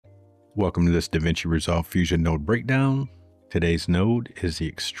Welcome to this DaVinci Resolve Fusion node breakdown. Today's node is the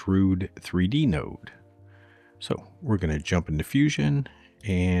Extrude 3D node. So we're going to jump into Fusion,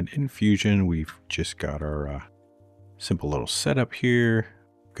 and in Fusion we've just got our simple little setup here.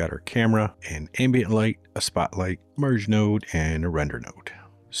 Got our camera, an ambient light, a spotlight, merge node, and a render node.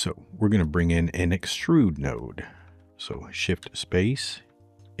 So we're going to bring in an Extrude node. So Shift space,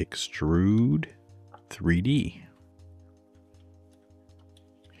 Extrude 3D.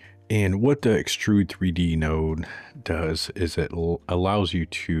 And what the Extrude 3D node does is it allows you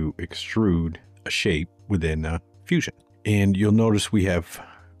to extrude a shape within Fusion. And you'll notice we have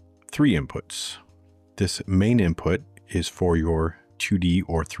three inputs. This main input is for your 2D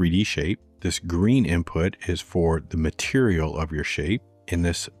or 3D shape. This green input is for the material of your shape. And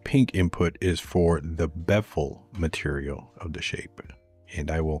this pink input is for the bevel material of the shape.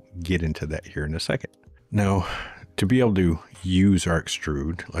 And I will get into that here in a second. Now, to be able to use our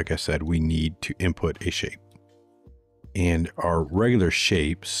extrude, like I said, we need to input a shape. And our regular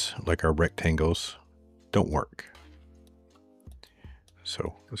shapes, like our rectangles, don't work.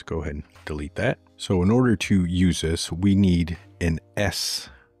 So let's go ahead and delete that. So in order to use this, we need an S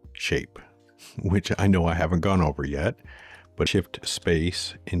shape, which I know I haven't gone over yet, but Shift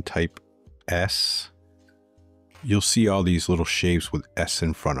space and type S. You'll see all these little shapes with S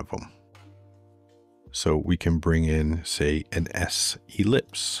in front of them. So we can bring in, say, an S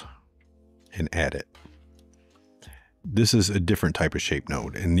ellipse and add it. This is a different type of shape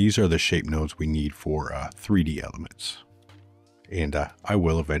node, and these are the shape nodes we need for 3D elements. And I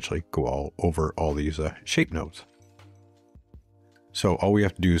will eventually go over all these shape nodes. So all we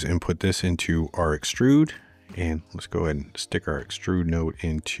have to do is input this into our extrude, and let's go ahead and stick our extrude node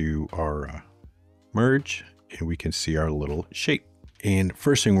into our merge, and we can see our little shape. And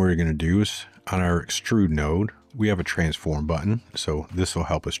first thing we're going to do is on our extrude node, we have a transform button. So this will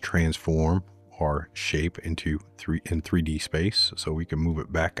help us transform our shape into 3D space. So we can move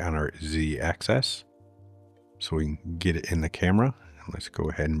it back on our Z axis. So we can get it in the camera. And let's go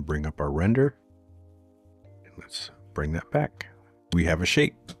ahead and bring up our render. And let's bring that back. We have a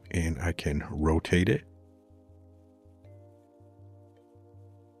shape and I can rotate it.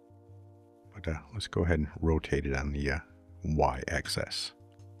 But let's go ahead and rotate it on the Y axis.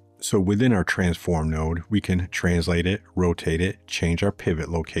 So within our transform node, we can translate it, rotate it, change our pivot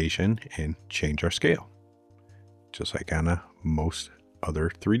location, and change our scale, just like on most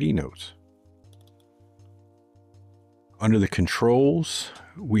other 3D nodes. Under the controls,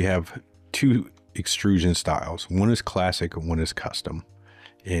 we have two extrusion styles. One is classic and one is custom.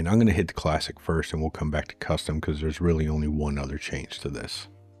 And I'm going to hit the classic first and we'll come back to custom because there's really only one other change to this.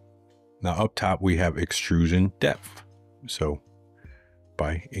 Now up top, we have extrusion depth. So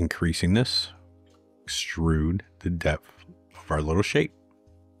by increasing this, extrude the depth of our little shape.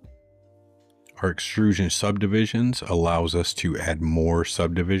 Our extrusion subdivisions allows us to add more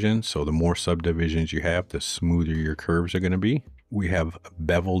subdivisions. So the more subdivisions you have, the smoother your curves are going to be. We have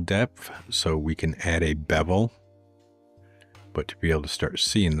bevel depth, so we can add a bevel. But to be able to start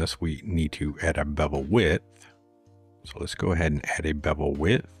seeing this, we need to add a bevel width. So let's go ahead and add a bevel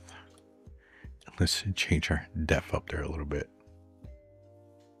width. Let's change our depth up there a little bit.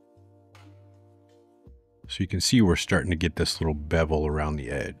 So you can see we're starting to get this little bevel around the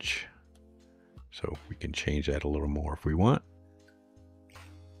edge. So we can change that a little more if we want.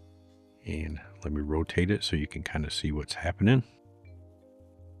 And let me rotate it so you can kind of see what's happening.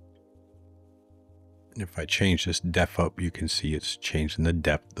 And if I change this depth up, you can see it's changing the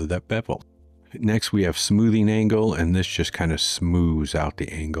depth of that bevel. Next, we have smoothing angle, and this just kind of smooths out the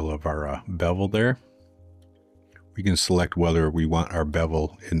angle of our bevel there. We can select whether we want our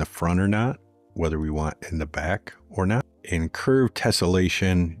bevel in the front or not, whether we want in the back or not. And curve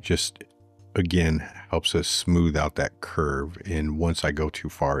tessellation just, again, helps us smooth out that curve. And once I go too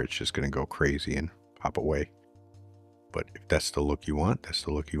far, it's just going to go crazy and pop away. But if that's the look you want, that's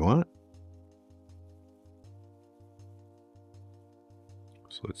the look you want.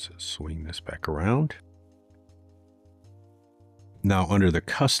 So let's swing this back around. Now under the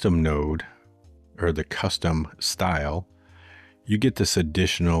custom node, or the custom style, you get this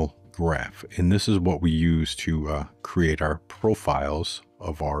additional graph. And this is what we use to create our profiles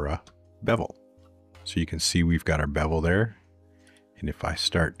of our bevel. So you can see we've got our bevel there. And if I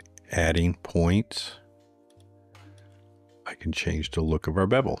start adding points, I can change the look of our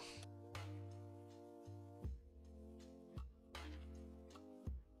bevel.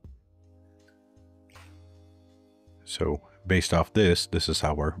 So based off this is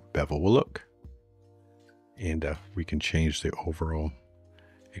how our bevel will look. And we can change the overall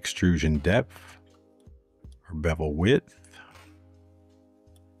extrusion depth, our bevel width,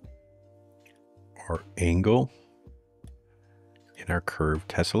 our angle and our curve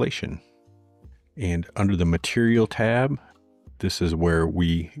tessellation. And under the material tab, this is where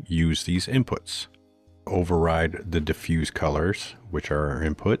we use these inputs. Override the diffuse colors, which are our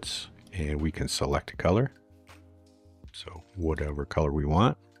inputs, and we can select a color. So whatever color we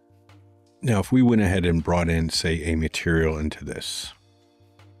want. Now, if we went ahead and brought in, say, a material into this,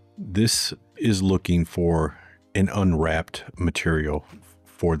 this is looking for an unwrapped material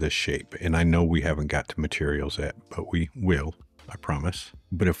for this shape. And I know we haven't got to materials yet, but we will, I promise.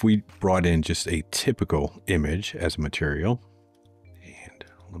 But if we brought in just a typical image as a material, and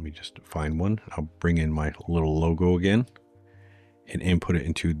let me just find one. I'll bring in my little logo again and input it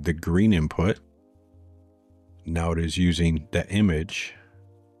into the green input. Now it is using that image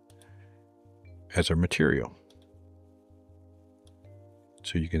as our material.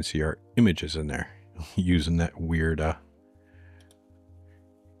 So you can see our images in there using that weird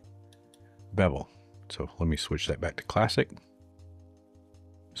bevel. So let me switch that back to classic.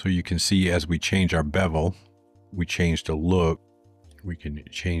 So you can see as we change our bevel, we change the look. We can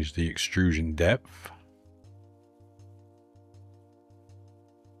change the extrusion depth.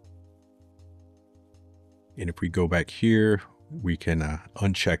 And if we go back here, we can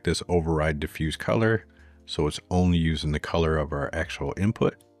uncheck this override diffuse color. So it's only using the color of our actual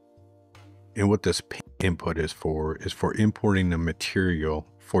input. And what this pink input is for importing the material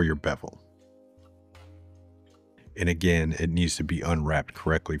for your bevel. And again, it needs to be unwrapped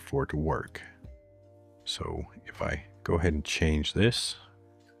correctly for it to work. So if I go ahead and change this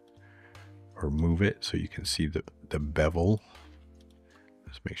or move it so you can see the bevel,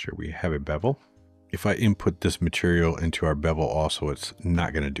 let's make sure we have a bevel. If I input this material into our bevel also, it's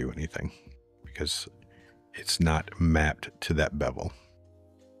not going to do anything because it's not mapped to that bevel.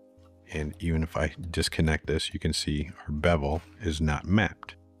 And even if I disconnect this, you can see our bevel is not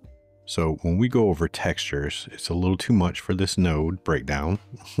mapped. So when we go over textures, it's a little too much for this node breakdown.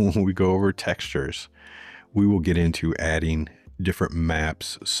 When we go over textures, we will get into adding different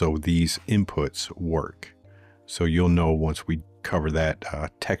maps so these inputs work. So you'll know once we cover that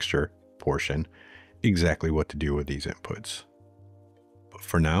texture portion exactly what to do with these inputs. But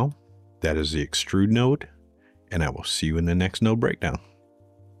for now, that is the extrude node, and I will see you in the next node breakdown.